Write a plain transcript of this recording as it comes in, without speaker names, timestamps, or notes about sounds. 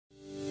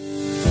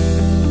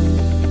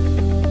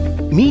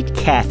Meet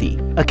Kathy,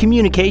 a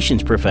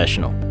communications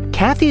professional.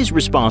 Kathy is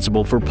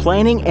responsible for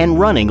planning and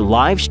running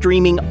live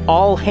streaming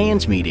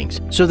all-hands meetings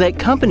so that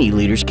company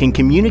leaders can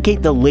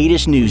communicate the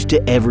latest news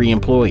to every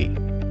employee.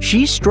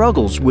 She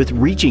struggles with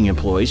reaching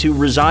employees who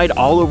reside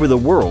all over the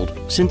world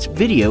since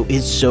video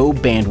is so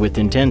bandwidth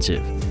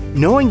intensive.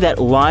 Knowing that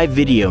live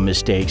video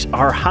mistakes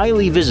are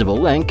highly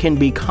visible and can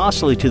be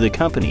costly to the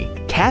company,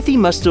 Kathy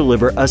must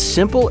deliver a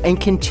simple and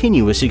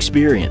continuous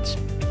experience.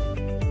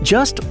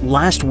 Just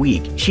last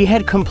week, she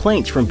had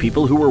complaints from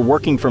people who were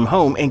working from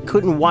home and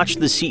couldn't watch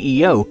the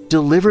CEO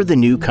deliver the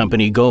new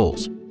company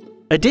goals.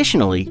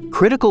 Additionally,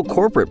 critical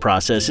corporate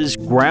processes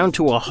ground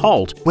to a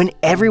halt when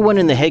everyone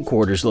in the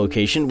headquarters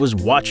location was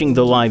watching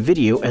the live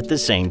video at the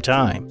same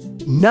time.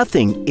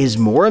 Nothing is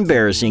more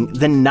embarrassing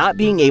than not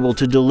being able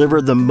to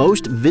deliver the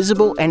most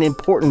visible and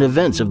important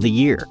events of the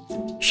year.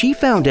 She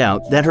found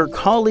out that her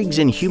colleagues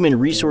in human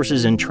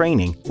resources and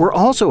training were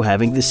also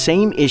having the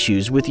same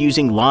issues with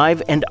using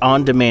live and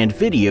on-demand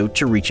video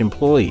to reach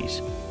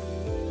employees.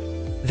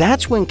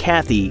 That's when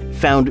Kathy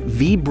found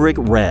vBrick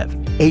Rev,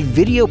 a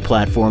video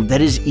platform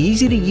that is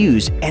easy to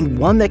use and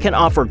one that can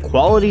offer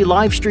quality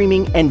live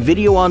streaming and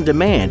video on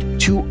demand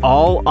to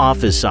all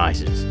office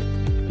sizes.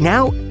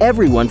 Now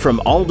everyone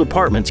from all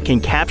departments can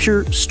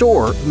capture,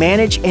 store,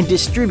 manage, and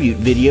distribute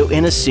video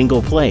in a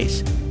single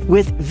place.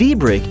 With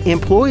vBrick,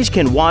 employees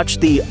can watch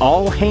the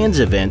all-hands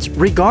events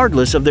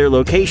regardless of their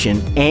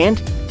location and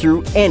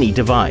through any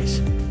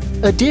device.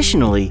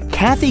 Additionally,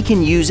 Kathy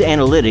can use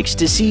analytics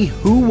to see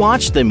who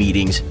watched the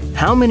meetings,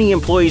 how many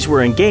employees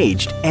were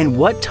engaged, and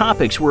what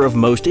topics were of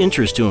most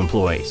interest to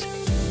employees.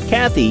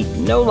 Kathy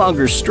no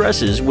longer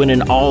stresses when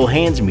an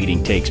all-hands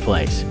meeting takes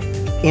place.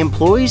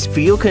 Employees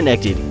feel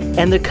connected,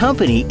 and the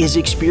company is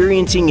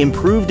experiencing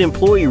improved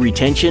employee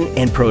retention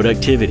and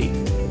productivity.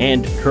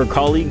 And her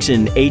colleagues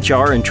in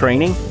HR and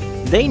training,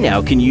 they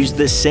now can use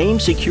the same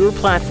secure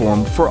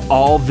platform for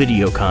all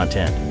video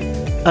content.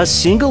 A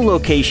single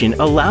location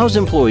allows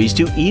employees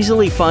to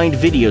easily find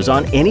videos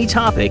on any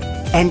topic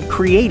and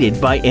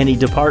created by any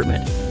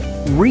department.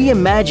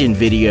 Reimagine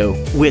video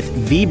with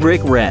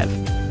vBrick Rev.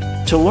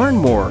 To learn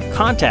more,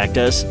 contact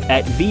us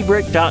at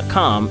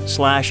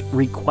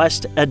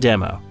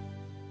vbrick.com/requestademo.